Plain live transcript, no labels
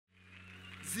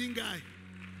zingahe?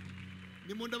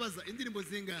 Nimundabaza indirimbo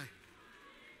zingahe?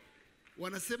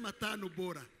 Wanasema 5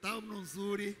 bora, 5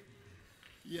 nzuri.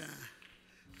 Yeah.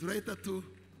 Turahita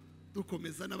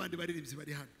dukomeza n'abandi baririmbyi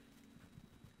bari hano.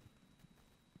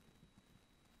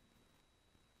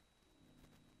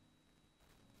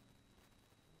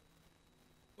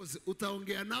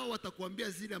 Utaongea nao, watakuambia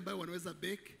zile ambayo wanaweza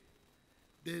bake,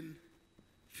 then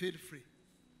feel free.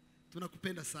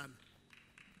 Tunakupenda sana.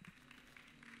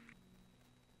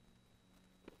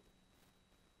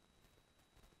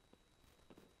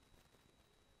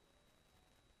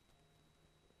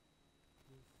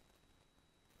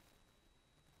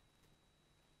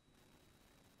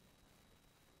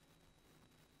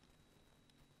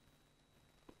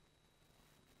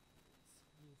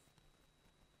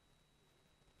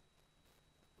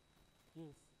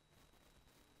 Yes.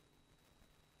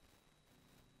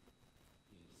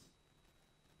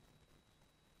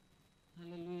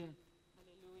 Hallelujah.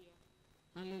 Hallelujah.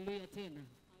 Hallelujah tena.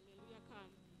 Hallelujah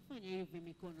kandi. Fanya hivi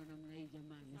mikono namna hii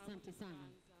jamani. Asante sana.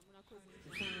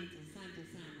 Asante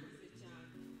sana.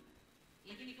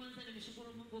 Lakini kwanza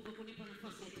nimeshukuru Mungu kwa kunipa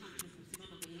nafasi ya tatu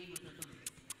kusimama kwenye hii madhabahu.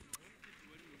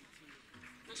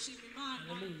 Nashimira Imana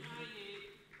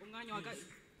umwanya wa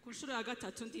kunshuro ya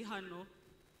gatatu ndi hano.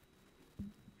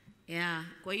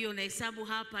 Kwa hiyo unahesabu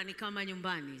hapa ni kama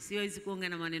nyumbani. Siwezi kuongea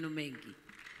na maneno mengi.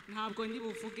 Ntabwo ndi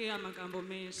buvuge amagambo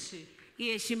menshi.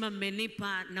 Hii heshima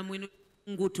mmenipa na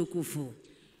Mungu tukufu.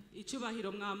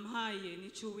 Icyubahiro mwampaye ni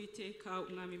cy'Uwiteka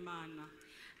umwami Imana.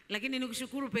 Lakini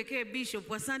nikushukuru pekee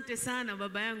Bishop, asante sana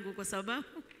baba yangu kwa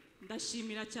sababu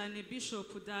ndashimira cyane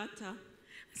Bishop data.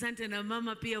 Asante na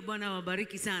mama pia, Bwana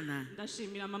wabariki sana.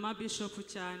 Ndashimira mama Bishop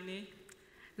cyane.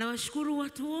 Na washukuru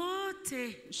watu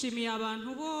wote. Shimia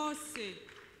abantu bose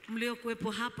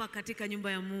mliokuwepo hapa katika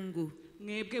nyumba ya Mungu.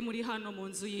 Mwebwe muri hano mu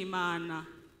nzu y'Imana.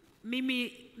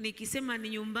 Mimi nikisema ni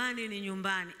nyumbani ni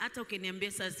nyumbani. Hata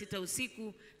ukiniambia saa 6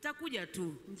 usiku takuja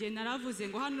tu. Nje naravuze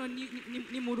ngo hano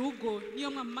ni mu rugo,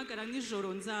 niyo mwamagara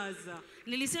nijoro nzaza.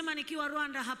 Nilisema nikiwa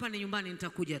Rwanda hapa ni nyumbani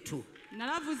nitakuja tu.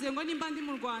 Naravuze ngo nimba ndi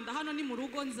mu Rwanda hano ni mu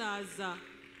rugo nzaza.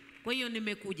 Kwa hiyo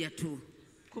nimekuja tu.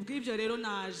 Kubw'ibyo rero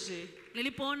naje.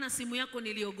 Nilipoona simu yako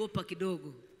niliogopa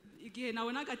kidogo. Igihe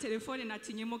nabonaga telefone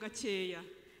natinyemo gakeya.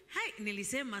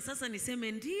 Nilisema sasa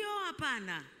niseme ndio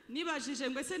hapana. Nibajije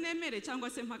ngo ese nemere cyangwa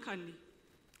se mpakani.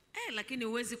 Lakini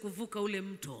huwezi kuvuka ule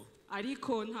mto.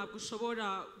 Ariko ntabwo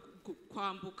ushobora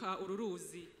kwambuka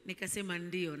ururuzi. Nikasema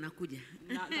ndio nakuja.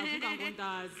 Navuga ngo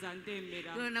ndaza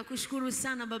ndemera. Nakushukuru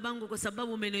sana babangu kwa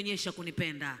sababu umenionyesha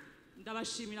kunipenda.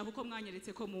 Ndabashimira kuko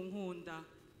mwanyeretse ko mu nkunda.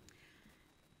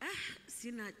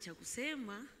 Sina cha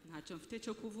kusema. Ntacyo mfite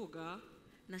cyo kuvuga.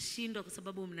 Nashindwa kwa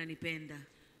sababu mnanipenda.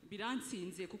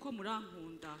 Biransinze kuko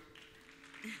murankunda.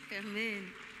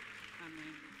 Amen.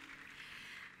 Amen.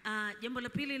 Jambo la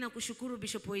pili nakushukuru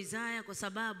Bishop Isaiah kwa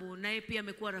sababu naye pia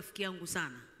amekuwa rafiki yangu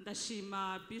sana.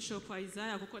 Ndashima Bishop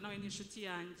Isaiah kuko nawe ni inshuti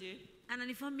yanjye.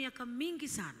 Ananifahamu miaka mingi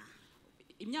sana.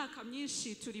 Imyaka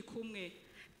myinshi turi kumwe.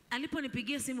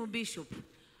 Aliponipigia simu Bishop,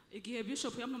 igihe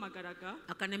Bishop yampamagaraga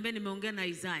akaniambia nimeongea na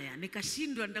Isaiah,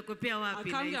 nikashindwa nitakwepea wapi.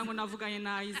 Akambia ngo navuganye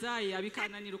na Isaiah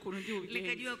bikananira ukuntu ndi ubigenza.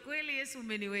 Nikajua kweli Yesu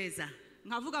umeniweza.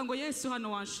 Nkavuga ngo Yesu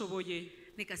hano wanshoboye.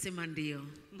 Nikasema ndio.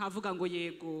 Nkavuga ngo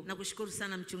yego. Nakushukuru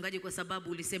sana mchungaji kwa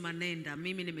sababu ulisema nenda,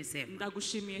 mimi nimesema.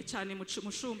 Ndagushimiye cyane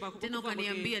mushumba kuko tena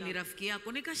ukaniambia ni rafiki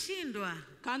yako, nikashindwa.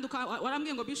 Kandi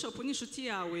warambwiye ngo Bishop ni inshuti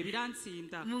yawe,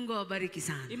 biransinda. Mungu awabariki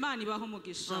sana. Imana ibaho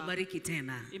umugisha. Awabariki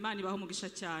tena. Imana ibaho umugisha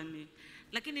cyane.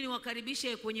 Lakini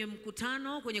niwakaribishe kwenye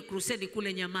mkutano, kwenye crusade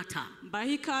kule Nyamata.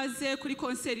 Mbahi kaze kuri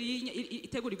konseri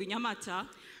itegurirwa Nyamata.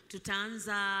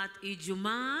 Tutaanza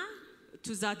Ijumaa,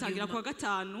 tuzatangira kwa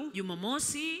gatanu,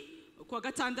 Jumamosi, kwa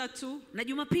gatandatu na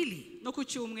Jumapili no ku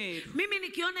cyumweru. Mimi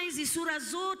nikiona hizi sura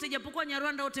zote japokuwa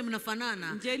Nyarwanda wote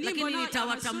mnafanana, lakini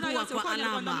nitawatambua kwa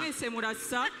alama. Mwese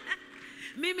murasa.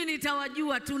 Mimi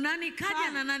nitawajua tu nani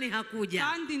kaja na nani hakuja.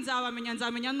 Kandi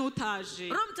nzamenya nutaje.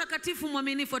 Roho Mtakatifu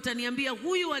mwaminifu ataniambia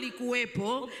huyu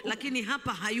alikuwepo lakini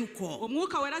hapa hayuko.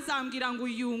 Umwuka wera azambwira ngo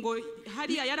uyungo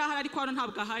hariya yarahari ariko hano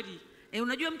ntabwo ahari.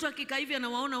 Unajua mtu akikaa hivi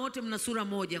anawaona wote mna sura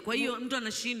moja. Kwa hiyo mtu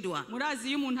anashindwa. Murazi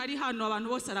iyo umuntu ari hano abantu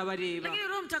bose arabareba. Lakini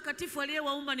Roho Mtakatifu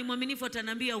aliyewaumba ni mwaminifu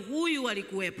ataniambia huyu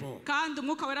alikuwepo. Kandi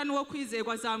umwuka wera nuwo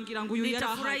kwizerwa azambwira ngo uyu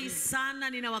yarahari. Nitafurahi sana,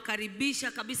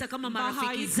 ninawakaribisha kabisa kama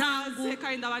marafiki zangu.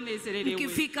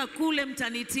 Mkifika kule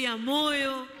mtanitia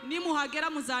moyo. Nimuhagera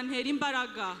muzantera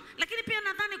imbaraga. Lakini pia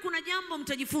nadhani kuna jambo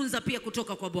mtajifunza pia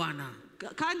kutoka kwa Bwana.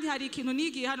 Kandi hari ikintu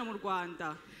nigiye hano mu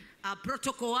Rwanda.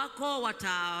 Protoko wako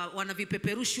wana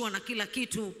vipeperushi wana kila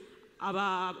kitu.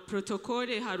 Aba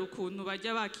protokole hari ukuntu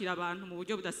bajya bakira abantu mu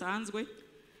buryo budasanzwe.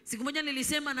 Siku moja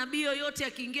nilisema nabii yoyote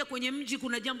akiingia kwenye mji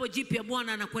kuna jambo jipya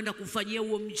Bwana anakwenda kufanyia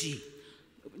huo mji.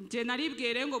 Je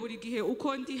naribwire ngo buri gihe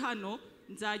uko ndi hano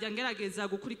nzajya ngerageza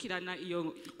gukurikirana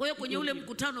iyo. Kwa hiyo kwenye ule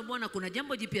mkutano Bwana kuna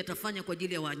jambo jipya atafanya kwa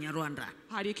ajili ya Wanyarwanda.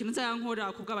 Hari ikintu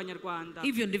nzayankora kubw'Abanyarwanda.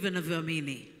 Hivyo ndivyo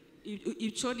ninavyoamini.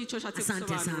 Ico nico shatse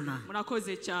Asante sana.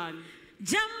 Murakoze cyane.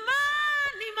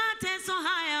 Jamani mateso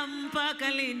haya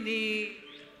mpaka lini?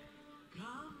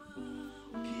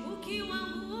 Ukiwa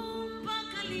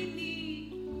mpaka lini?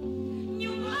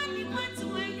 Nyumbani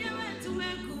kwetu wenyewe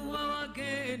tumekuwa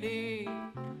wageni.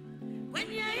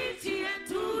 Kwenye nchi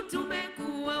yetu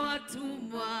tumekuwa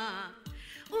watumwa.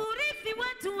 Urithi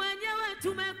wetu wenyewe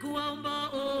tumekuwa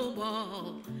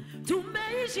ombo.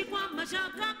 Tumeishi kwa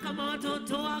mashaka kama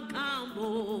watoto wa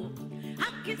kambo.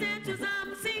 Haki zetu za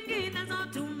msingi nazo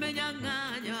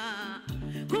tumenyang'anywa.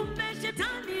 Kumbe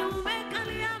shetani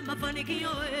umekalia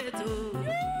mafanikio yetu.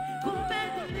 Kumbe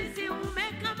ibilisi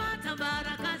umekamata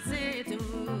baraka zetu.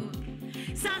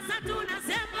 Sasa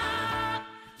tunasema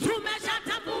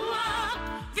tumeshatambua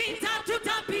vita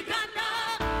tutapigana.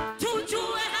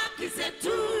 Tujue haki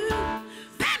zetu.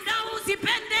 Penda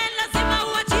usipende lazima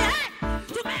uachie.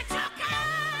 Tumechoka.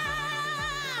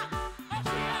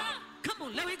 Come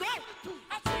on, let me go.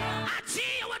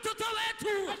 Achia watoto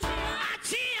wetu.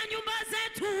 Achia nyumba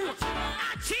zetu.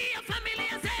 Achia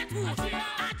familia zetu.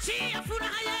 Achia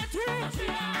furaha yetu.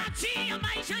 Achia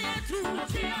maisha yetu.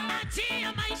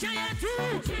 Achia maisha yetu.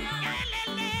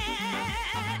 Yelele.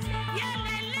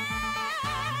 Yelele.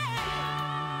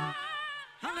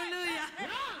 Hallelujah.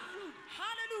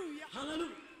 Hallelujah.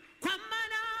 Hallelujah. Kwa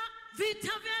maana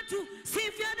vita vyetu si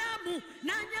vya damu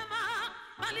na nyama,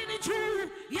 bali ni juu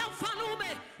ya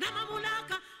ufalme na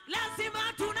mamlaka.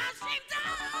 Lazima tunashinda.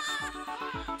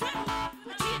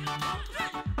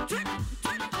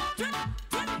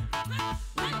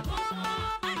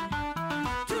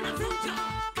 Tunavunja.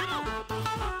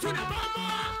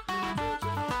 Tunabomoa.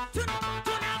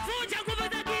 Tunavunja nguvu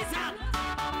za giza.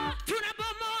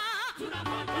 Tunabomoa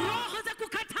roho za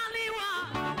kukataliwa.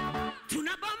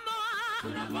 Tunabomoa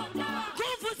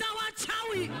nguvu za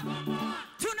wachawi.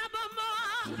 Tunabomoa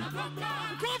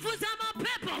nguvu za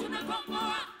mapepo.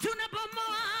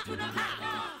 Tunabomoa.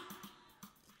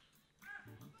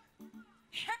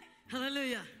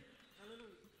 Hallelujah.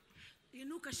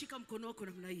 Inuka, shika mkono wako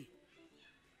namna hii.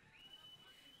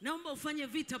 Naomba ufanye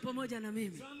vita pamoja na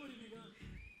mimi.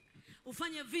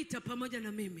 Ufanye vita pamoja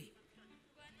na mimi.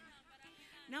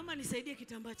 Naomba nisaidie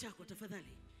kitambaa chako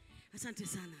tafadhali. Asante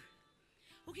sana.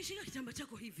 Ukishika kitambaa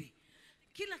chako hivi,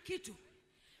 kila kitu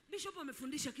Bishop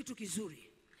amefundisha kitu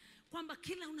kizuri kwamba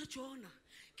kila unachoona,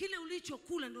 kile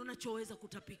ulichokula ndio unachoweza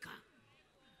kutapika.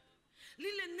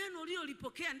 Lile neno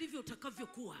ulilolipokea ndivyo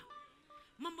utakavyokuwa.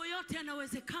 Mambo yote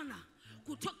yanawezekana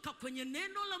kutoka kwenye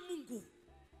neno la Mungu.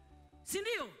 Si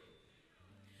ndio?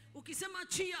 Ukisema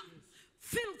achia,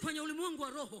 feel kwenye ulimwengu wa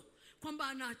roho kwamba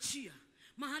anaachia.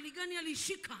 Mahali gani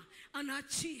alishika,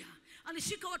 anaachia.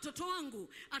 Alishika watoto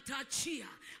wangu, ataachia.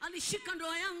 Alishika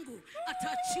ndoa yangu,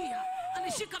 ataachia.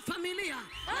 Alishika familia,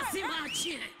 lazima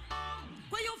aachie.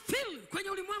 Kwa hiyo feel kwenye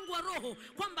ulimwengu wa roho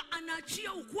kwamba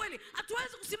anaachia ukweli.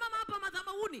 Hatuwezi kusimama hapa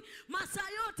madhabahuni masaa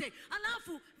yote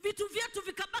alafu vitu vyetu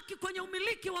vikabaki kwenye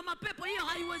umiliki wa mapepo. Hiyo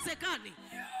haiwezekani.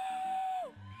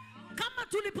 Kama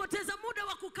tulipoteza muda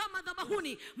wa kukaa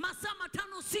madhabahuni masaa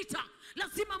 5-6,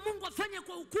 lazima Mungu afanye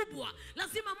kwa ukubwa.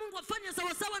 Lazima Mungu afanye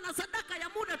sawa sawa na sadaka ya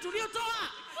muda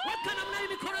tuliotoa. Weka namna hii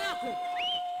mikono yako.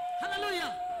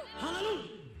 Hallelujah. Hallelujah.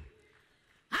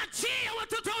 Achia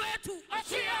watoto wetu.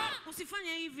 Achia.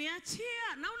 Usifanye hivi,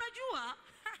 achia. Na unajua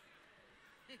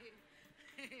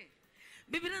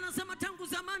Biblia inasema tangu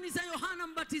zamani za Yohana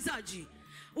Mbatizaji,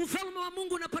 ufalme wa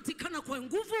Mungu unapatikana kwa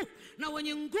nguvu, na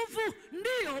wenye nguvu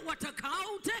ndio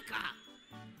watakao uteka.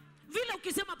 Vile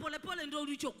ukisema polepole ndio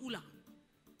ulichokula.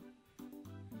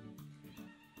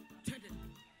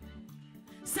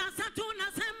 Sasa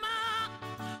tunasema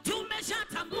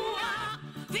tumeshatambua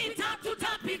vita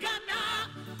tutapigana.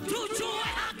 Tujue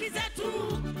haki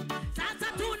zetu.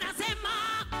 Sasa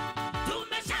tunasema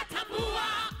tumeshatambua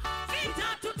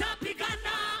vita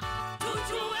tutapigana.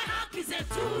 Tujue haki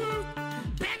zetu.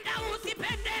 Penda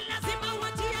usipende lazima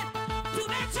uachie.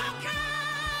 Tumechoka.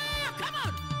 Come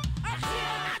on.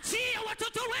 Achia. Achia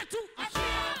watoto wetu.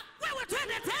 Achia. Wewe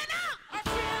twende tena.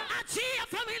 Achia. Achia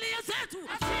familia zetu.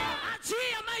 Achia.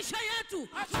 Achia maisha yetu.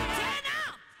 Achia.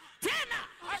 Tena. Tena.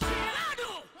 Achia.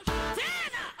 Bado.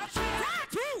 Tena. Achia.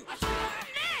 Tatu. Achia.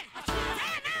 Nne. Achia.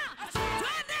 Tena. Achia.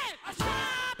 Twende.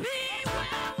 Wapi wewe?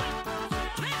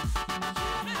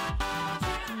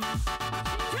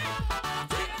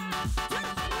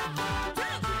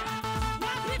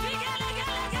 Wapi vigele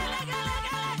gele gele gele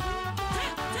gele.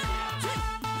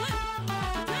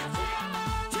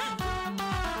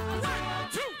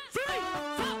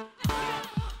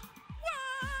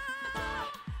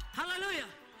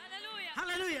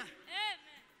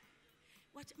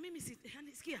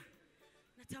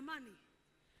 natamani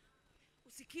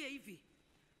usikie hivi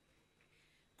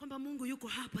kwamba Mungu yuko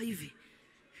hapa hivi.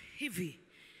 Hivi.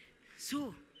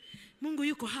 So, Mungu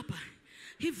yuko hapa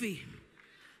hivi.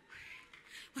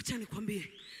 Wacha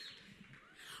nikwambie.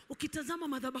 Ukitazama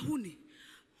madhabahuni,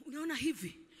 unaona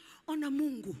hivi, ona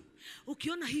Mungu.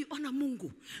 Ukiona hii, ona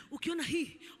Mungu. Ukiona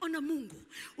hii, ona Mungu.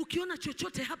 Ukiona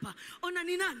chochote hapa, ona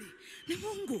ni nani? Ni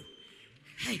Mungu.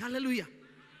 Hey, hallelujah.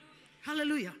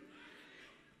 Hallelujah.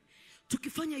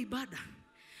 Tukifanya ibada,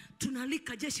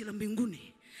 tunaalika jeshi la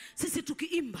mbinguni. Sisi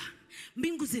tukiimba,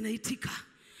 mbingu zinaitika.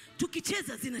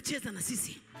 Tukicheza, zinacheza na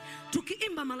sisi.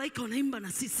 Tukiimba, malaika wanaimba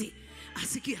na sisi.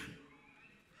 Asikia.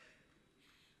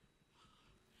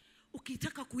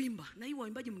 Ukitaka kuimba, na hii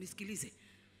waimbaji mnisikilize.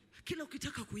 Kila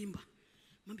ukitaka kuimba,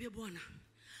 mwambie Bwana,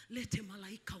 lete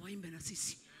malaika waimbe na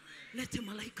sisi. Lete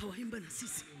malaika waimbe na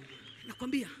sisi.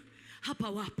 Nakwambia, hapa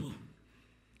wapo.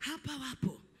 Hapa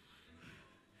wapo.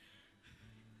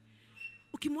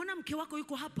 Ukimwona mke wako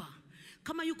yuko hapa,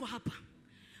 kama yuko hapa,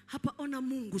 hapa ona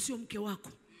Mungu, sio mke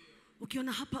wako.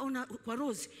 Ukiona hapa, ona kwa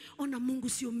Rose, ona Mungu,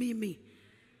 sio mimi.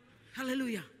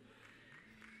 Hallelujah.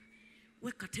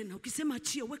 Weka tena. Ukisema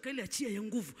achia, weka ile achia ya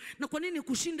nguvu. Na kwa nini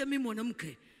kushinde mimi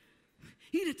mwanamke?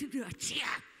 Ile tu achia.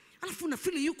 Alafu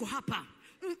unafili yuko hapa.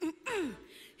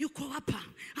 Yuko hapa.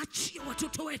 Achia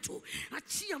watoto wetu.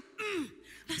 Achia.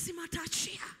 Lazima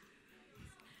ataachia.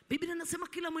 Biblia inasema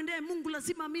kila mwendaye Mungu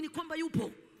lazima amini kwamba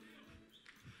yupo.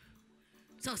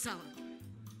 Sawa sawa.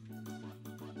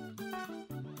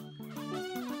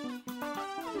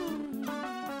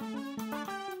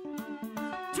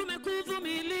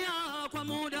 Tumekuvumilia kwa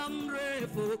muda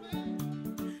mrefu.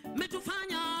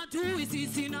 Metufanya tuishi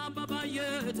sisi na baba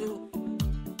yetu.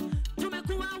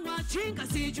 Tumekuwa wajinga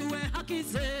sijue haki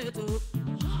zetu.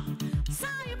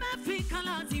 Saa imefika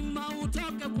lazima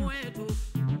utoke kwetu.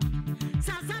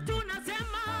 Sasa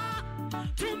tunasema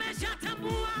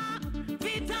tumeshatambua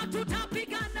vita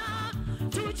tutapigana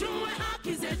tujue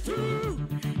haki zetu.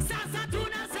 Sasa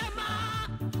tunasema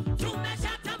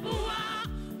tumeshatambua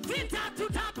vita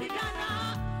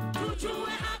tutapigana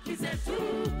tujue haki zetu.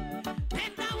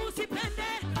 Penda usipende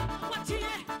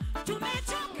wachie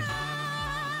tumechoka.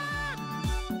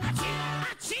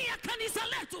 Achia kanisa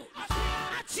letu.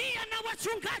 Achia na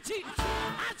wachungaji.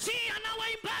 Achia na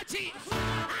waimbaji.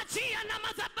 Achia na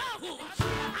madhabahu.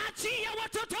 Achia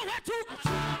watoto wetu.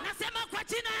 Nasema kwa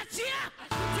jina achia.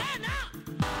 Tena.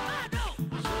 Bado.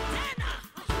 Tena.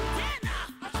 Tena.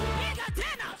 Piga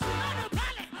tena. Bado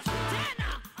pale.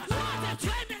 Tena. Wote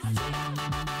twende.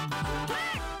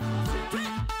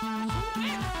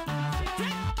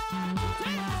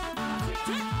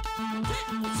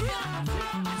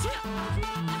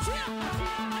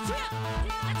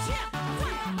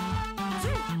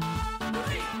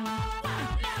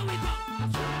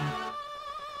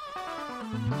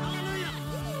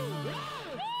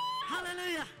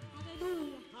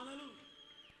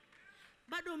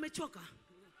 Bado umechoka?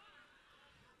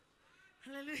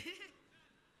 Haleluya.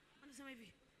 Anasema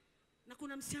hivi. Na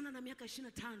kuna msichana na miaka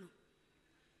 25.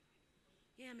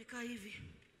 Yeye amekaa hivi.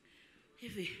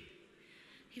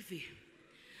 Hivi.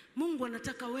 Mungu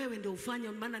anataka wewe ndio ufanye,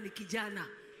 maana ni kijana.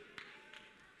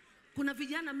 Kuna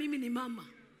vijana, mimi ni mama.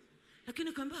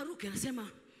 Lakini kaambia ruke,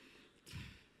 anasema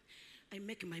I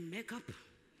make my makeup.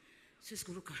 Siwezi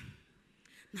kuruka.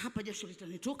 Na hapa jasho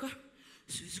litanitoka.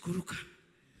 Siwezi kuruka.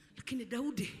 Lakini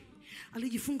Daudi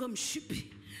alijifunga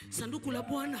mshipi. Sanduku la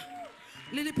Bwana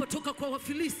lilipotoka kwa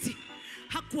Wafilisti,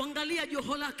 hakuangalia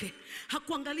joho lake,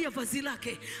 hakuangalia vazi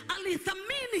lake.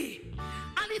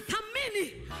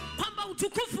 Alithamini kwamba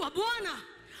utukufu wa Bwana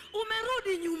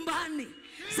umerudi nyumbani.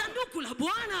 Sanduku la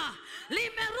Bwana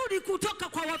limerudi kutoka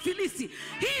kwa Wafilisti.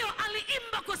 Hiyo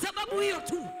aliimba kwa sababu hiyo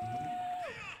tu.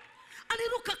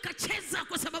 Aliruka kacheza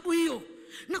kwa sababu hiyo.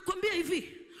 Nakwambia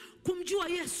hivi, kumjua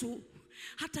Yesu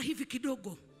hata hivi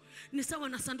kidogo ni sawa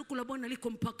na sanduku la Bwana liko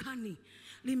mpakani,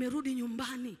 limerudi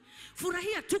nyumbani.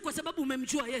 Furahia tu kwa sababu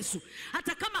umemjua Yesu.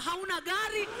 Hata kama hauna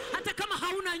gari, hata kama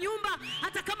hauna nyumba,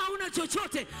 hata kama hauna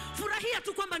chochote, furahia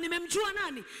tu kwamba nimemjua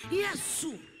nani?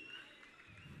 Yesu.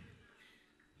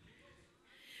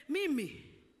 Mimi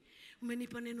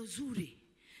umenipa neno zuri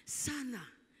sana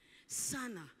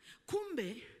sana.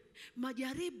 Kumbe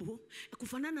majaribu ya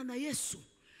kufanana na Yesu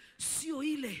sio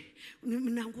ile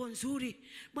na nguo nzuri.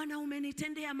 Bwana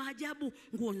umenitendea maajabu,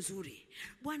 nguo nzuri.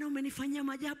 Bwana umenifanyia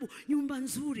maajabu, nyumba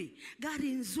nzuri,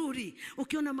 gari nzuri.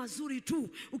 Ukiona mazuri tu,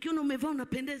 ukiona umevaa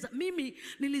unapendeza. Mimi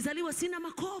nilizaliwa sina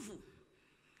makovu.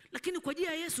 Lakini kwa ajili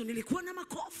ya Yesu nilikuwa na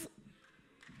makovu.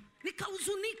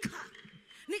 Nikahuzunika,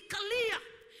 nikalia.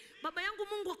 Baba yangu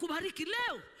Mungu akubariki.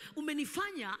 Leo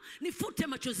umenifanya nifute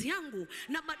machozi yangu,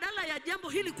 na badala ya jambo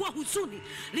hili kuwa huzuni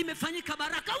limefanyika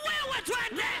baraka. Wewe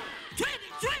twende.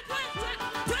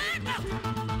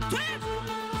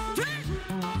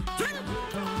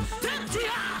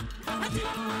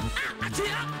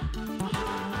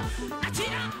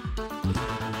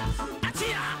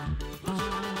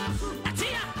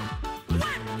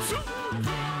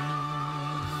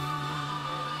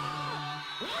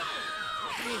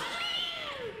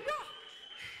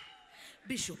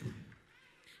 Bishop,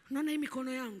 unaona hii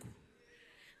mikono yangu?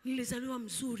 Nilizaliwa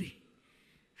mzuri.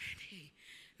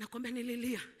 Nakwambia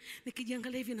nililia.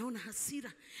 Nikijiangalia hivi naona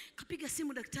hasira. Kapiga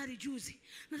simu daktari juzi,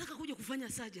 nataka kuja kufanya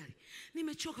surgery.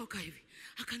 Nimechoka uka hivi.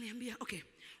 Akaniambia, okay,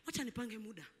 wacha nipange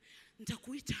muda,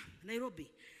 nitakuita Nairobi.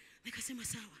 Nikasema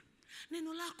sawa.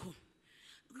 Neno lako.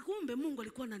 Kumbe Mungu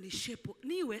alikuwa ananishepo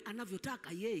niwe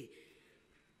anavyotaka yeye.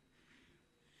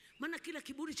 Maana kila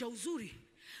kiburi cha uzuri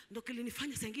ndio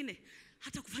kilinifanya sengine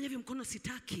hata kufanya hivi mkono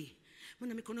sitaki.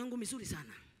 Maana mikono yangu mizuri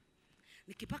sana.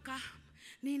 Nikipaka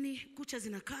nini kucha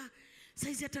zinakaa.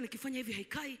 Saizi hata nikifanya hivi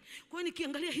haikai. Kwa hiyo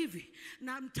nikiangalia hivi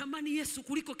na mtamani Yesu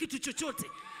kuliko kitu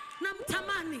chochote. Na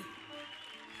mtamani.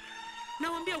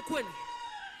 Nawaambia ukweli.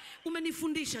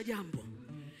 Umenifundisha jambo.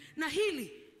 Na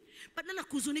hili badala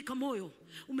kuzunika moyo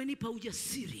umenipa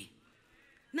ujasiri.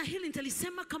 Na hili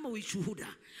nitalisema kama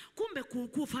ushuhuda. Kumbe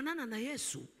kufanana na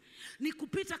Yesu ni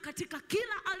kupita katika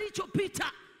kila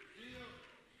alichopita.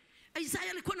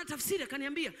 Isaya alikuwa na tafsiri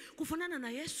akaniambia kufanana na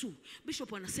Yesu,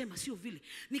 Bishop anasema sio vile,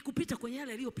 ni kupita kwenye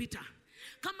yale aliyopita.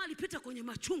 Kama alipita kwenye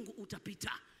machungu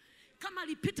utapita. Kama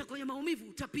alipita kwenye maumivu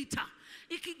utapita.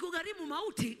 Ikikugharimu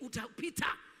mauti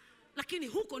utapita. Lakini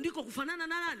huko ndiko kufanana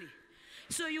na nani?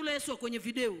 Sio yule Yesu kwenye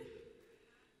video.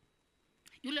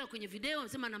 Yule kwenye video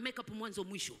anasema na makeup mwanzo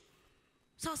mwisho.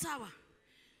 Sawa sawa.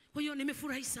 Kwa hiyo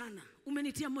nimefurahi sana.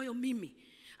 Umenitia moyo mimi.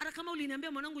 Hata kama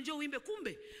uliniambia mwanangu njoo uimbe,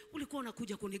 kumbe ulikuwa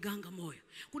unakuja kuniganga moyo.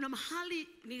 Kuna mahali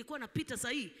nilikuwa napita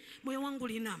sahi, moyo wangu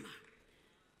linama.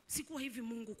 Sikuwa hivi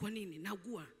Mungu, kwa nini?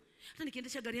 Naugua. Hata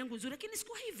nikiendesha gari yangu nzuri lakini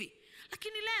sikuwa hivi.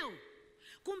 Lakini leo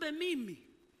kumbe mimi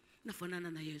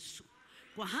nafanana na Yesu.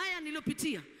 Kwa haya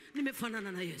niliyopitia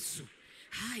nimefanana na Yesu.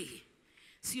 Hai.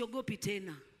 Siogopi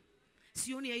tena.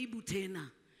 Sioni aibu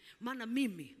tena. Maana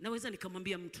mimi naweza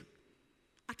nikamwambia mtu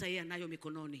hata yeye anayo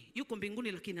mikononi. Yuko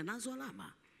mbinguni lakini anazo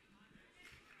alama.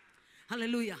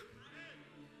 Haleluya.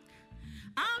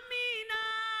 Amina.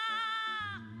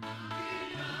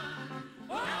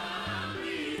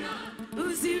 Amina.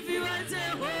 Usifiwe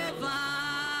Jehova.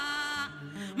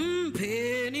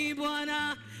 Mpeni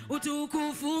Bwana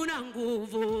utukufu na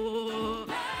nguvu.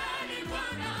 Mpeni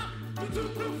Bwana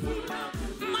utukufu na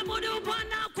nguvu. Mwabudu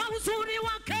Bwana kwa uzuri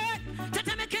wake.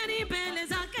 Tetemekeni mbele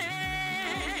zake.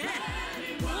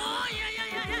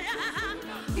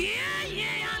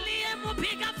 Yeye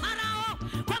aliyempiga Farao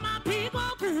kwa mapigo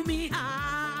 10.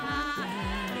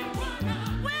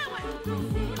 Wewe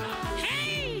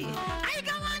hey,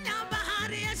 aigawanya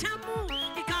bahari ya Shamu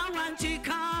ikawa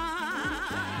njika.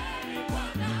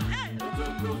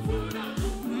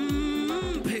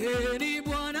 Mpeni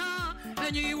Bwana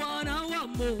enyi wana wa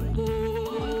Mungu.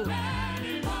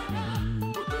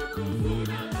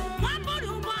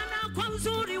 Mwabudu Bwana kwa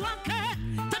uzuri wake.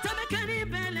 Tetemekeni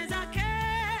mbele zake.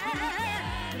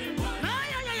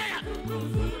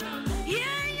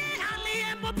 Yeye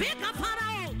aliyempiga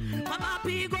Farao kwa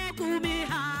mapigo 10.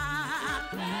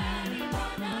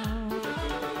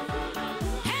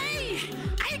 Hey,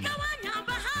 aigawanya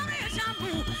bahari ya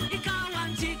Shamu ikawa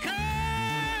njika.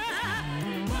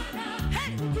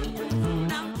 Hey,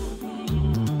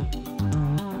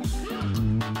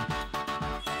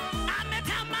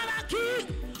 ametamalaki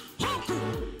huku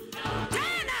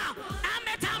tena,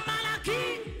 ametamalaki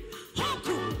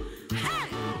huku.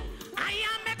 Hey,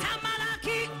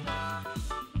 ametamalaki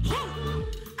huku.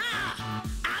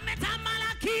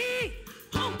 Ametamalaki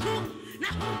huku na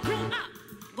huku.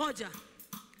 Ngoja.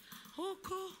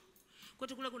 Huko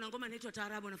kwetu kule kuna ngoma inaitwa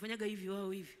taarabu, anafanyaga hivi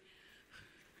wao hivi.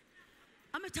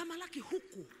 Ametamalaki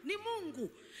huku. Ni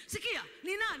Mungu. Sikia,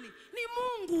 ni nani? Ni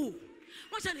Mungu.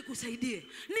 Wacha nikusaidie.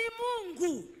 Ni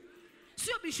Mungu.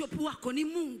 Sio bishop wako, ni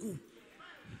Mungu.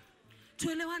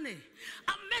 Tuelewane.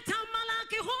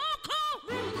 Ametamalaki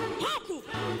huku. Huku.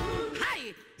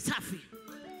 Hai, safi.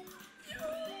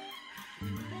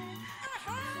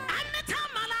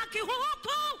 Ametamalaki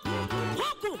huku.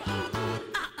 Huku.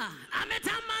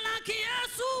 Ametamalaki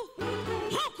Yesu.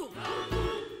 Huku.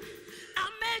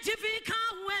 Amejivika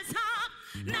uweza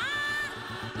na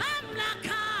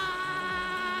mamlaka.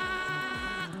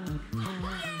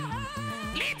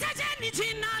 Litajeni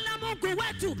jina la Mungu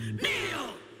wetu.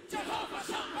 Ndio Jehova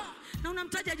Shama. Na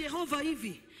unamtaja Jehova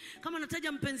hivi kama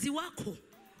unataja mpenzi wako.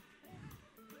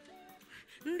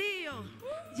 Ndiyo,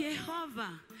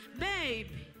 Jehova, babe.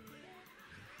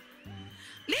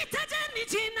 Litajeni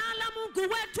jina la Mungu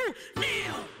wetu.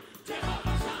 Ndiyo,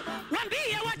 Jehova Shama.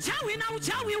 Waambie wachawi na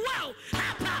uchawi wao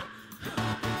hapa.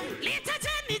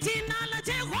 Litajeni jina la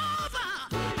Jehova.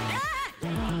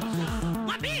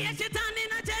 Waambie shetani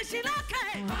na jeshi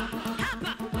lake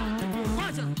hapa.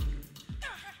 Ngoja.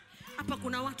 Hapa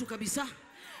kuna watu kabisa.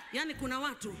 Yaani kuna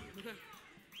watu.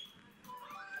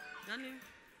 Yaani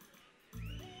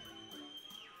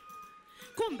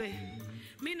kumbe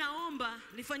mimi naomba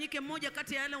lifanyike moja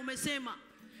kati ya yale umesema,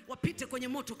 wapite kwenye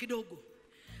moto kidogo.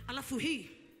 Alafu hii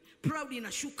proud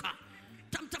inashuka.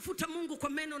 Tamtafuta Mungu kwa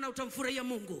meno na utamfurahia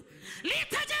Mungu.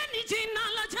 Litajeni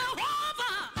jina la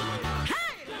Jehova.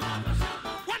 Hey!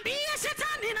 Waambie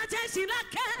shetani na jeshi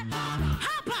lake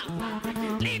hapa.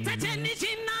 Litajeni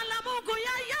jina la Mungu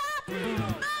yeye.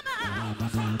 Mama.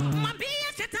 Mwambie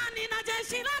shetani na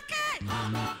jeshi lake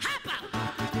hapa.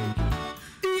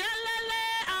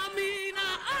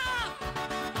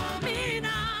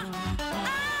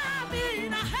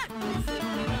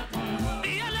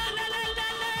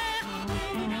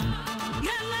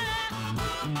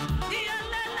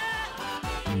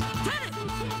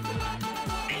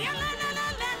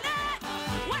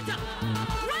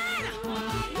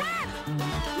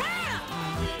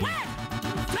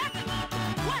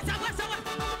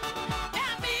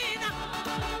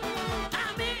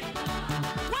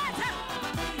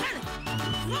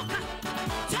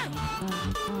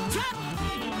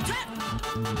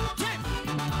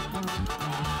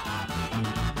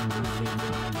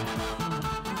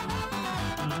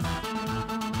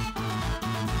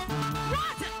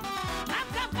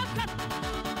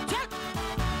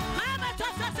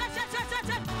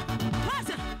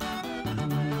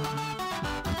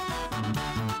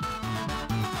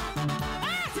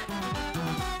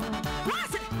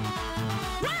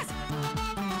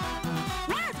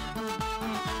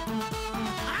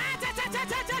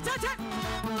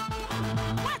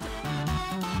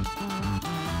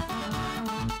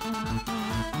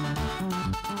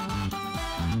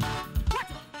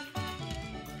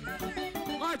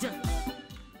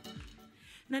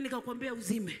 Na nikakwambia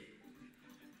uzime.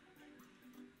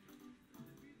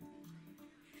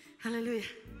 Haleluya.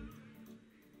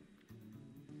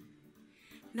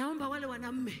 Naomba wale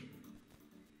wanamume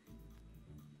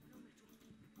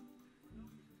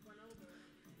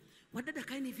wadada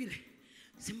kaeni vile.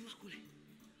 Simama kule.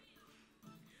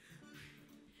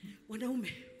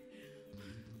 Wanaume.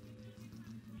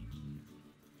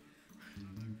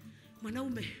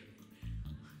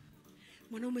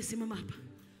 Mwanaume simama hapa.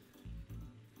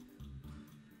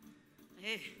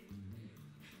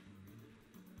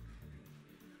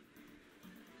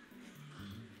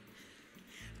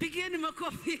 Pigieni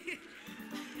makofi.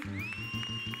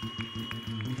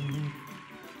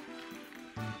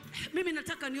 Mimi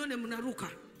nataka nione mnaruka.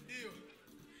 Ndio.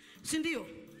 Si ndio?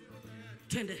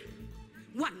 Twende.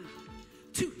 1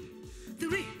 2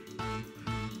 3.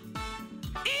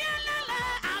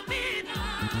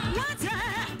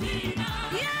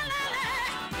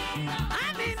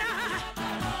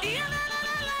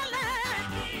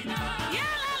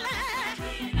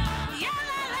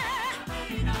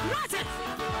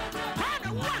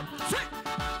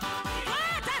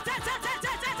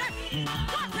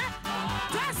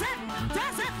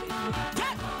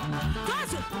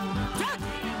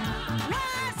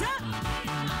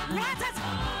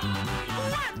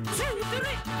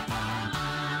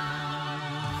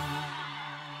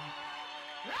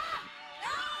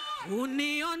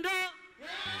 Uniondolee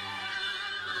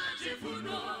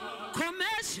Majivuno,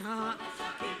 komesha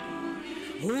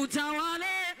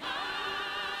utawale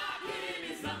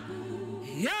akili zangu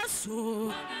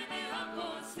Yesu,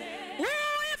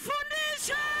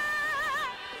 uifundishe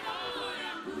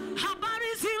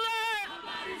habari zile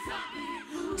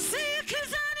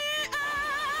sikizani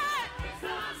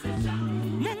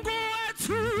Mungu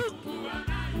wetu.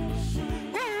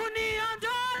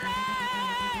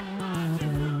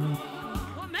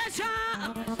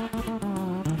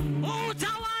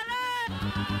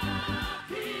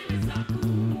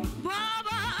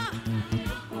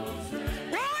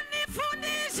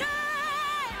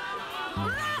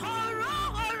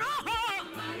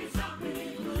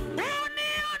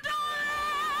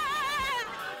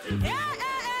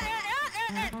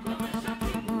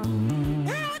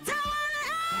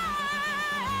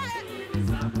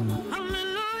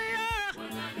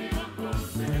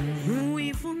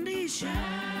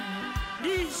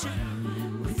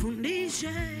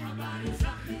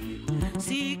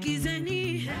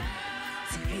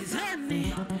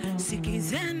 Sikizeni,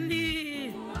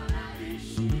 sikizeni.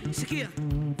 Sikia.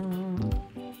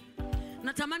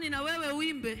 Natamani na wewe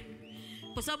uimbe,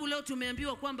 kwa sababu leo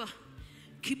tumeambiwa kwamba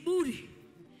kiburi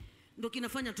ndo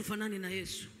kinafanya tufanane na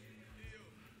Yesu.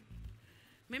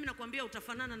 Mimi nakwambia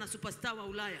utafanana na superstar wa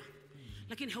Ulaya,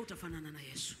 lakini hautafanana na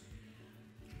Yesu.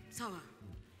 Sawa?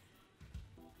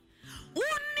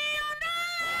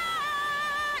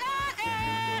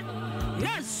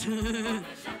 Uniondolee Yesu.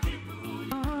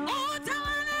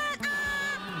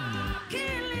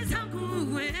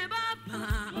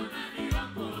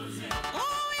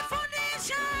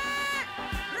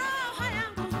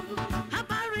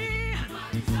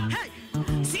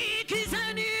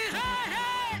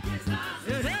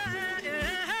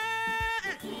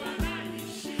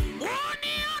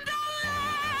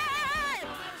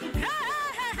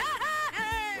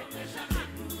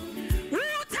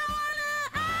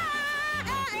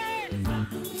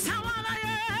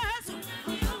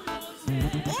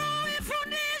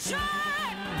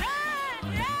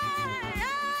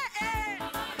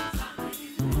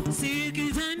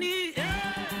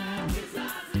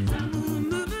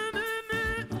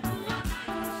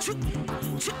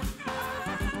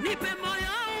 Nipe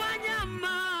moyo wa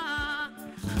nyama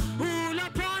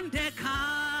ulopondeka,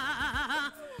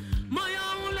 moyo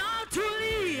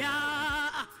ulotulia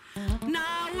na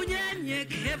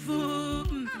unyenyekevu.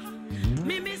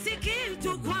 Mimi si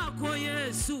kitu kwako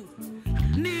Yesu,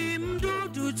 ni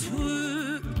mdudu tu.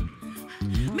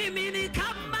 Mimi ni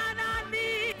kama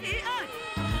nani,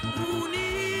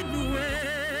 uninue,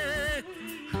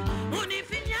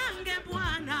 unifinyange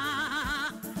Bwana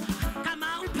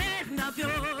kama upendavyo.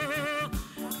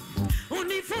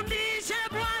 Unifundishe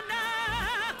Bwana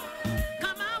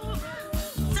kama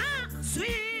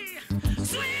sweet,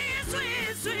 sweet,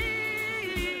 sweet,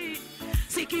 sweet.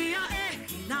 Sikia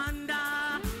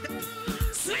nanda,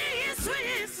 sweet,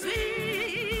 sweet,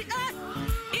 sweet.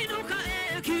 Inuka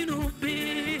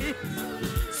kinubi,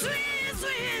 sweet,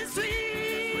 sweet,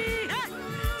 sweet.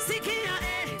 Sikia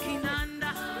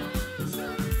nanda,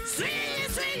 sweet,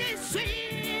 sweet,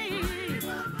 sweet.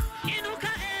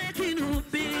 Inuka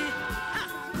kinubi,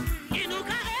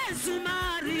 inuka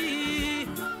sumari.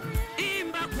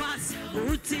 Imba kwa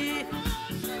sauti,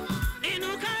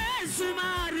 inuka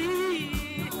sumari.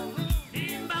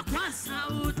 Imba kwa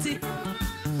sauti.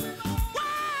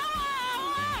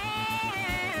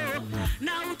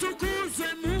 Na utukuzwe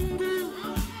Mungu.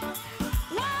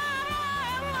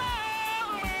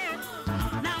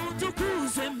 Na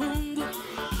utukuzwe Mungu.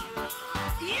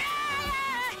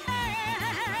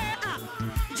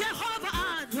 Jehovah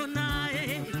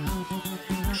Adonai.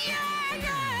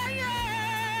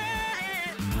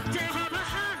 Jehovah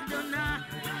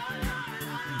Adonai.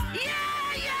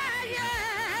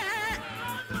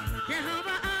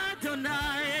 Jehovah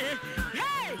Adonai.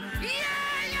 Hey,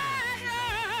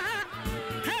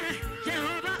 hey,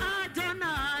 Jehovah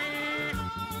Adonai.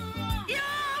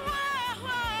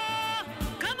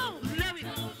 Come on, let me.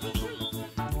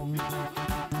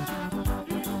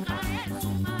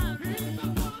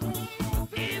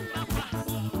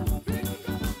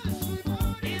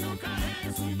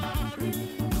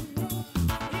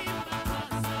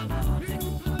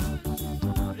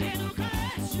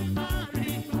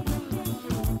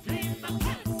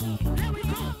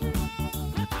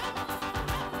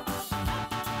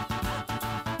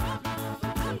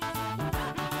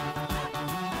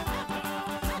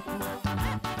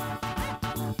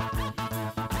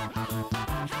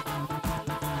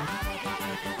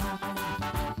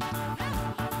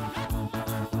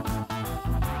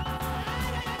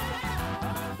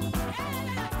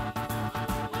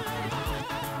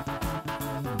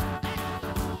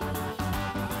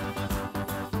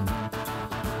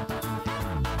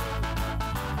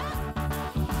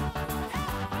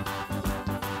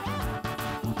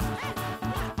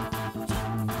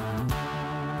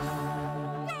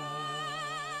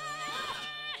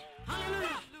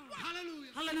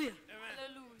 Hallelujah.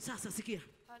 Sasa sikia.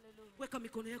 Weka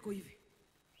mikono yako hivi.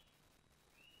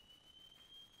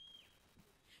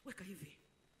 Weka hivi.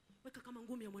 Weka kama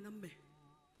ngumi ya mwanamume.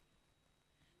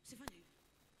 Usifanye hivi.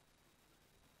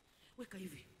 Weka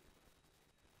hivi.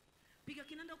 Piga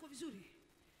kinanda uko vizuri.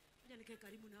 Ngoja nikae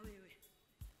karibu na wewe.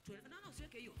 No,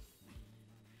 usiweke hiyo.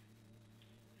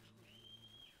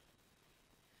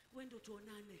 Wewe ndio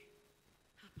tuonane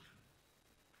hapa.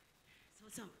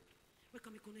 Sawa sawa. Weka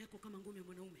mikono yako kama ngumi ya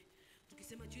mwanaume.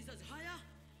 Tukisema Jesus haya,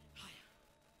 haya.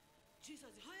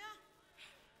 Jesus haya.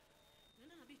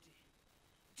 Nenda na biti.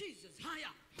 Jesus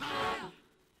haya. Haya.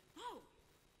 Oh.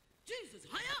 Jesus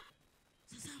haya.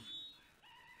 Sasa.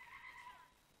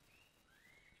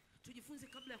 Tujifunze tujifunze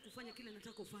kabla ya kufanya kile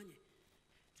nataka ufanye.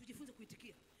 Tujifunze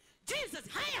kuitikia. Jesus,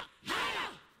 haya,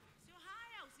 haya. Sio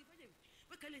haya, usifanye.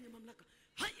 Weka ile yenye mamlaka.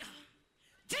 Haya.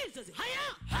 Jesus, haya,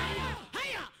 haya,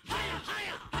 haya, haya,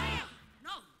 haya, haya.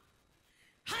 No.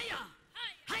 Haya,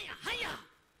 haya, haya.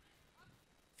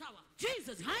 Sawa.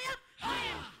 Jesus, haya,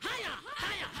 haya, haya,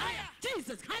 haya, haya.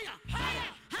 Jesus, haya,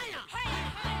 haya, haya,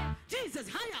 haya. Jesus,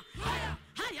 haya, haya,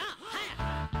 haya,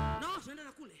 haya. No, tunaenda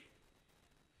na kule.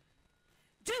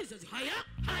 Jesus, haya,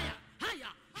 haya,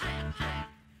 haya, haya, haya.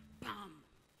 Bam,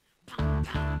 bam,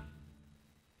 bam.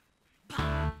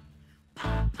 Bam,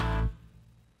 bam, bam.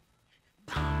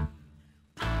 Bam,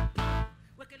 bam, bam.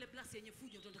 Weka ile blast yenye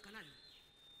fujo tunataka nayo.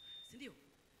 Si ndio?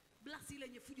 Blast ile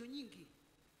yenye fujo nyingi.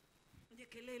 Ndio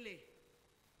kelele.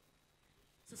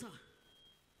 Sasa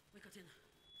weka tena.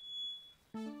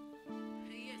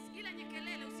 Yes, ile yenye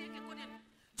kelele usiweke kodi.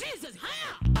 Jesus,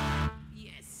 haya.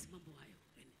 Yes, mambo hayo.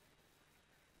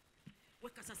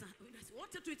 Weka sasa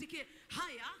wote tuitikie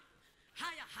haya,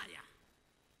 haya, haya.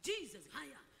 Jesus,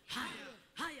 haya, haya,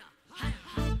 haya,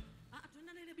 haya.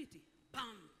 Tuenda na ile biti.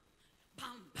 Bam,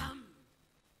 bam, bam.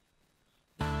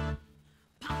 Bam,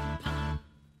 bam, bam.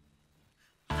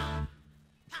 Bam,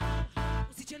 bam.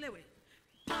 Usichelewe.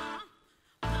 Bam,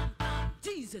 bam, bam.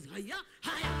 Jesus, haya,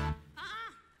 haya.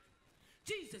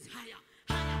 Jesus, haya,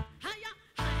 haya, haya,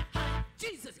 haya, haya.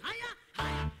 Jesus, haya,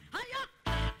 haya, haya,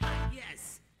 haya.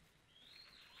 Yes.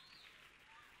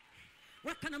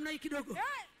 Weka namna hii kidogo.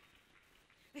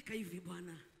 Weka hivi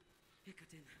bwana. Weka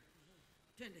tena.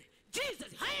 Twende.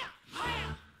 Jesus, haya,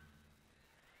 haya.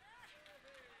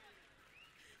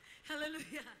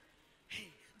 Hallelujah.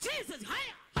 Hey. Jesus,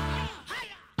 haya, haya,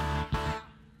 haya.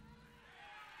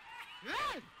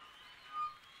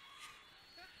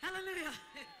 Hallelujah.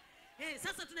 Hey,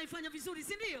 sasa tunaifanya vizuri,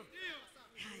 si ndio?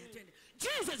 Haya, twende.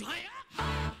 Jesus, haya,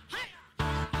 haya, haya.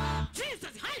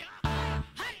 Jesus, haya,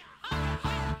 haya.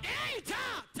 Hey,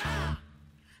 ta, ta,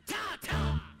 ta,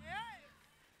 ta.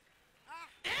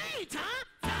 Hey, ta,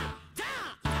 ta,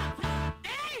 ta, ta.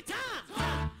 Hey, ta,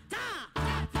 ta, ta,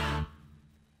 ta, ta.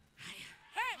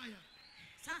 Haya.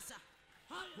 Sasa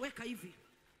weka hivi.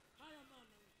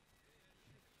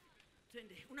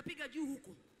 Twende. Unapiga juu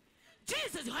huko.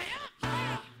 Jesus, haya,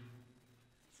 haya.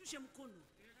 Usishushe mkono.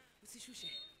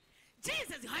 Usishushe.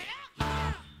 Jesus, haya,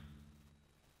 haya.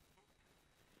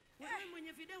 Wewe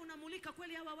mwenye video unamulika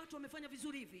kweli hawa watu wamefanya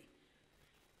vizuri hivi?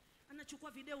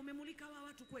 Anachukua video umemulika hawa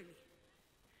watu kweli?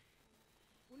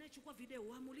 Unachukua video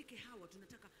wamulike hawa,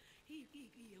 tunataka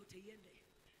hii yote iende.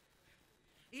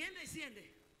 Iende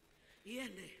isiende?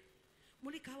 Iende.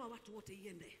 Mulika hawa watu wote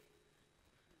iende.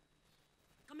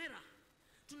 Kamera.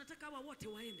 Tunataka hawa wote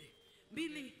waende. 2,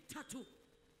 3. 2,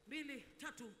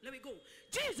 3. Let me go.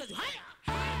 Jesus, haya,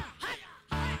 haya, haya,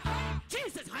 haya.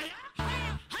 Jesus, haya,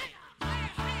 haya, haya,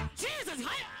 haya. Jesus,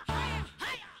 haya, haya,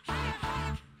 haya,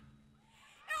 haya.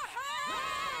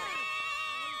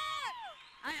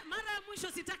 Aya, mara ya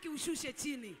mwisho sitaki ushushe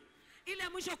chini. Ile ya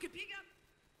mwisho ukipiga,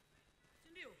 si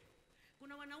ndio?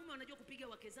 Kuna wanaume wanajua kupiga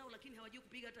wake zao lakini hawajui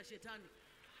kupiga hata shetani.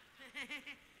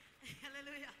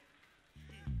 Hallelujah.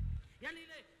 Yaani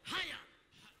ile haya.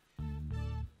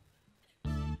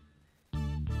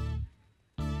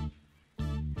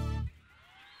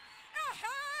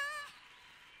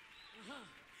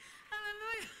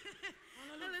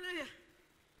 Hallelujah.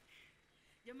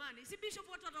 Jamani, si bishop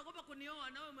watu wataogopa kunioa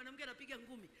na wewe mwanamke anapiga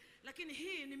ngumi. Lakini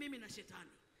hii ni mimi na shetani.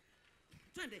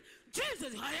 Twende.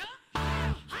 Jesus, haya,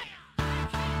 haya.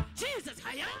 Jesus,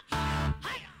 haya,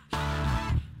 haya.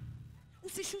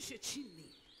 Usishushe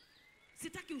chini.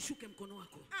 Sitaki ushuke mkono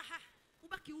wako.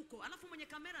 Ubaki huko. Alafu mwenye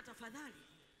kamera tafadhali.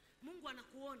 Mungu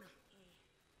anakuona.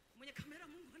 Mwenye kamera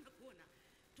Mungu anakuona.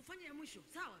 Tufanye ya mwisho,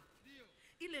 sawa? Ndio.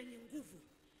 Ile yenye nguvu.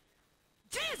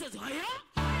 Jesus, haya,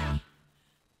 haya.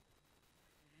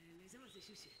 Nisema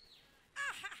usishushe.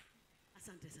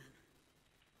 Asante sana.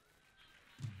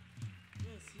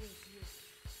 Yes.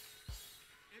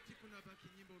 Eti kuna baki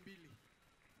nyimbo 2.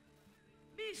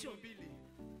 Bisho. 2.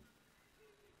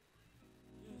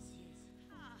 Yes.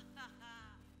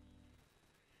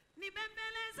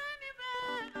 Nibembeleze,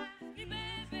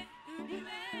 nibebe.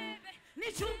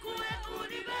 Nichukue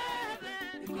unibebe.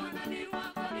 Mikononi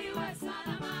mwako niwe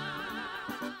salama.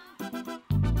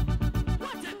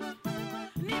 Wote.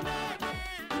 Nibebe.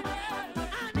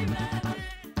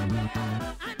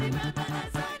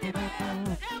 Anibembeleze,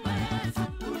 nibebe. Ewe Yesu,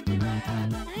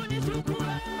 unibebe.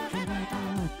 Unichukue.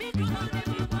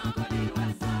 Mikononi mwako niwe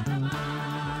salama.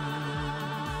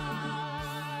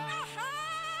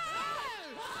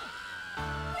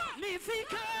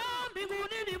 Nifike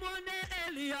mbinguni nimwone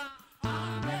Elia.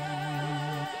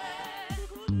 Amen.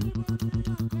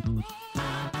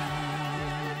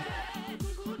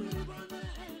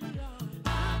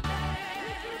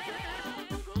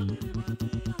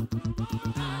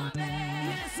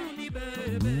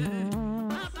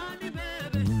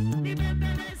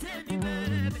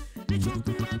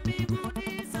 utuwe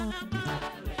mbinguni salama.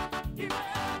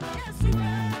 Yesu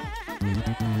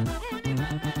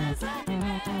unibembeleze,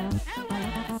 ewe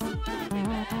Yesu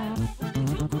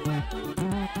unichukue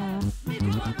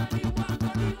mikononi mwako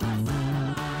niwe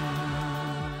salama.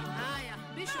 Haya,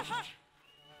 Bishop.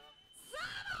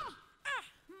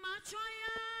 Macho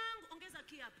yangu, ongeza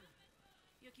kia hapo.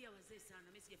 Hiyo kia wazee sana,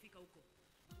 mimi sijafika huko.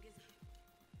 Ongeza.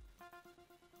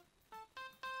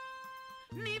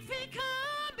 Nifika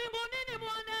mbinguni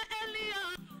nimwone Elia.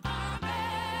 Amen.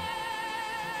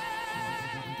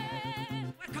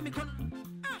 Weka mikono.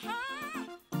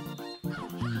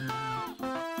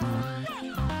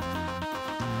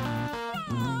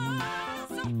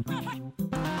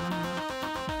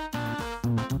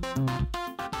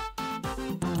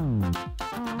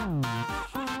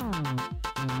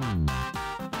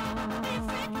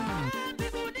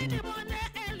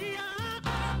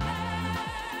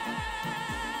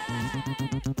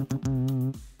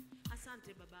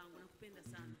 Asante babangu, nakupenda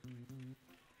sana.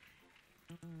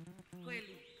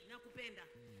 Kweli, nakupenda.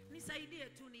 Nisaidie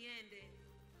tu niende.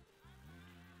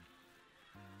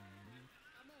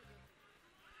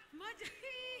 Moja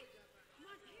hii.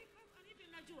 Hivi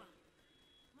mnajua?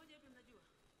 Moja hivi mnajua?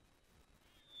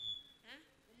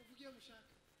 Umvugie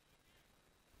mshaka.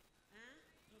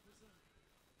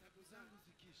 Tabu zangu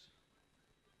zikisha.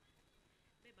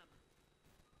 Beba baba.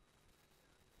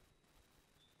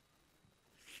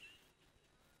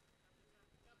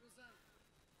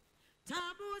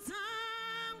 Tabu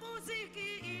zangu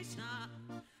zikiisha,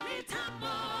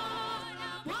 nitamwona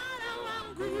Bwana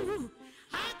wangu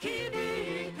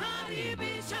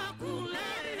akinikaribisha kule.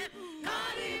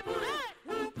 Karibu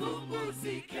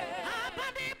upumzike.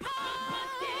 Hapa ndipo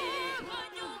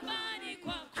nyumbani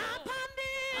kwako. Hapa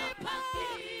ndipo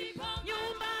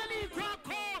nyumbani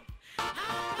kwako.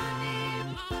 Hapa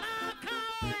ndipo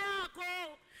makao yako.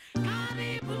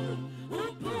 Karibu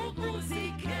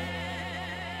upumzike.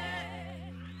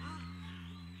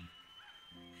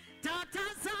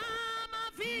 Tatazama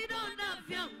vidonda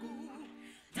vyangu,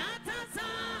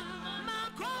 tatazama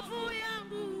makovu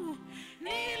yangu,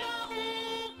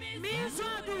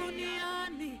 niloumizwa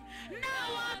duniani na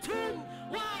watu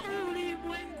wa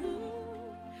ulimwengu.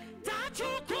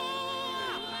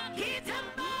 Tachukua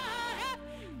kitambaa,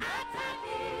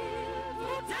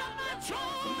 atanifuta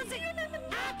machozi,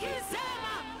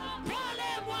 akisema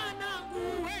pole mwanangu,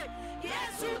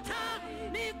 Yesu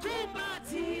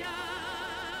tanikumbatia.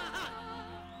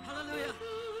 Hallelujah.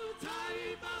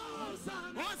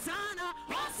 Hosanna,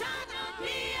 Hosanna,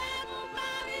 ndiye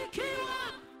mbarikiwa.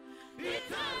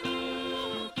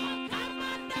 Nitaruka kama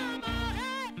ndama,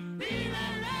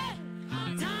 milele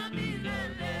hata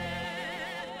milele.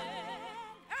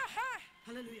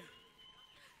 Hallelujah.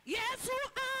 Yesu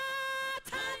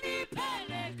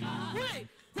atanipeleka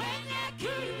kwenye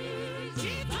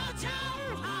kijito cha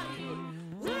uhai,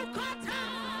 huko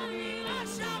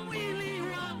ataniosha mwili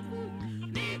wangu,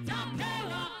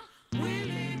 nitapewa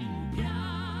mwili mpya.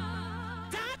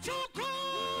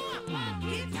 Tachukua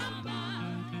kitambaa,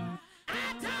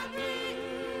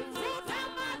 atanifuta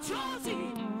machozi,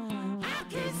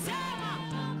 akisema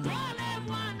pole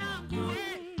mwanangu,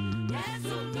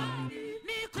 Yesu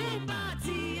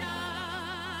kanikumbatia.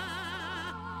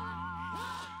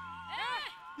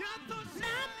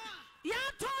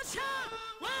 Yatosha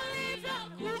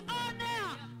walivyokuonea,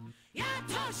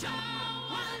 yatosha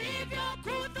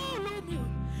walivyokudhulumu,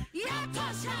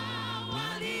 yatosha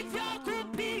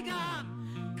walivyokupiga.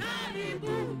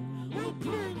 Karibu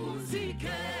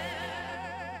upumzike.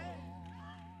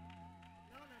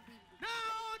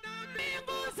 Naona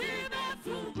mbingu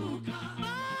zimefunguka,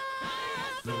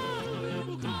 Yesu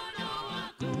mkono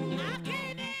wako,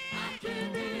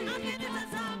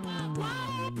 akinitazama kwa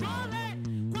upole,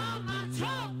 kwa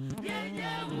macho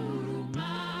yenye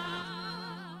huruma.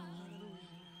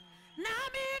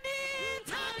 Nami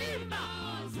nitaimba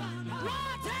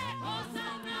wote,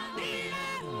 Hosanna, ndiye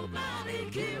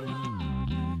mbarikiwa.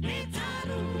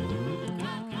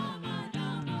 Nitaruka kama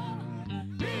ndama,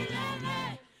 milele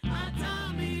hata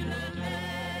milele.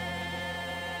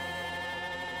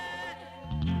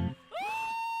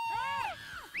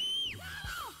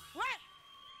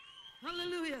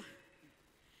 Hallelujah.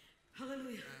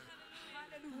 Hallelujah.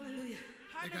 Hallelujah.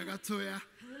 Eka gatoya.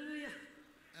 Hallelujah.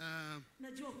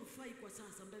 Najua hufai kwa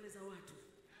sasa mbele za watu,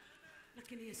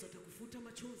 lakini Yesu atakufuta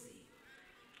machozi,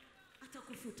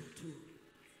 atakufuta tu.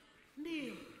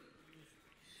 Ndio.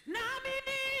 Nami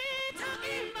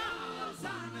nitaimba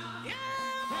Hosanna,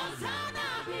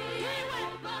 Hosanna, ndiwe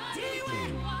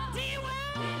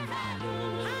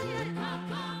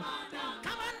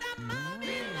kama ndama,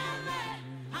 milele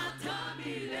hata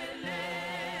milele.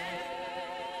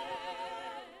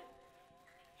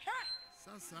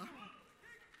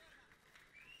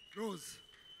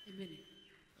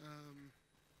 Irebere.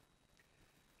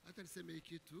 Hata niseme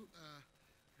hiki kitu,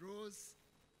 Rose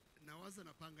nawaza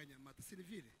napanga Nyamata, si ni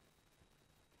vile?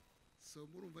 So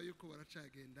murumva yuko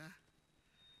baracagenda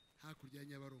hakurya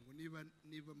Nyabarongo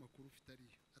niba makuru ufite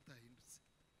ariyo atahindutse.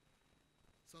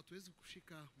 So hatuwezi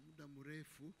kushika muda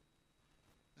mrefu,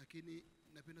 lakini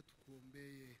napenda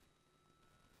tukuombee.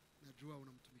 Najua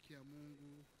unamtumikia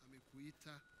Mungu,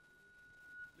 amekuita.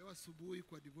 Leo asubuhi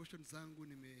kwa devotion zangu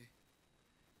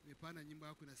nimepana nyimbo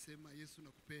yako inasema Yesu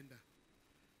nakupenda.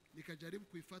 Nikajaribu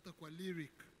kuifuata kwa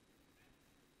lyric,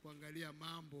 kuangalia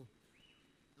mambo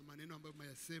na maneno ambayo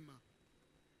mayasema,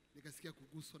 nikasikia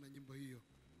kuguswa na nyimbo hiyo.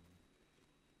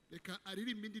 Reka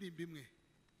aririmba indirimbo imwe,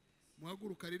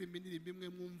 muhaguruka aririmba indirimbo imwe,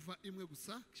 mwumva imwe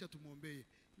gusa, kisha tumuombeye.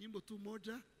 Nyimbo tu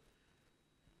moja.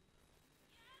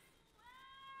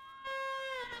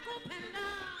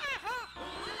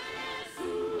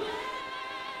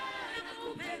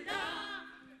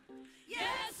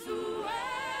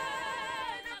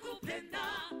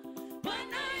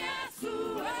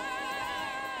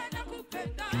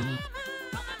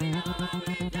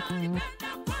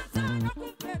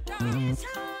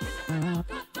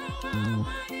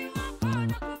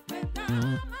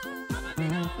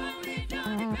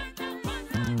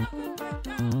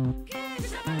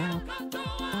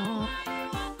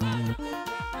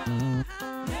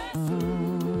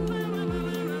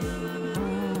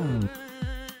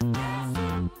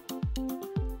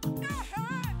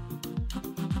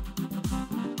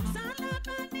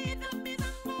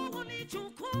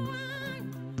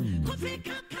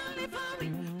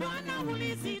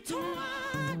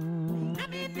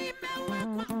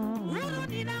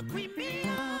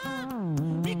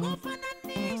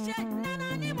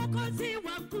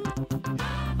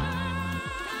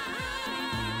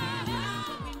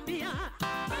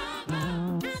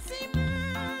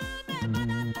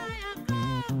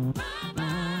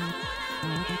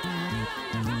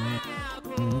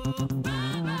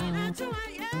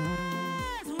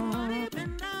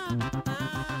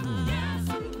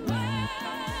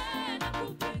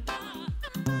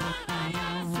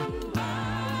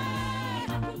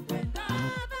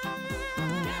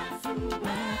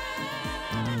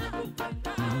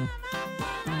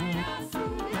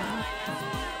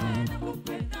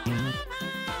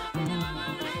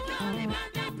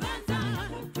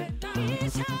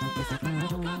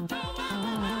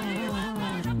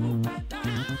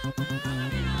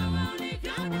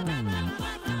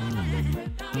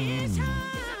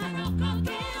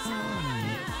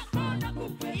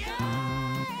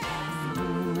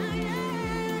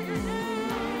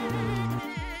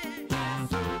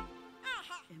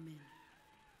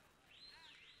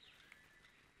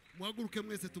 Muhaguruke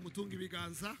mwese tumutunga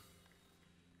ibiganza,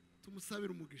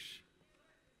 tumusabire umugisha.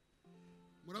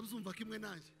 Murabyumva kimwe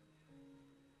nanjye?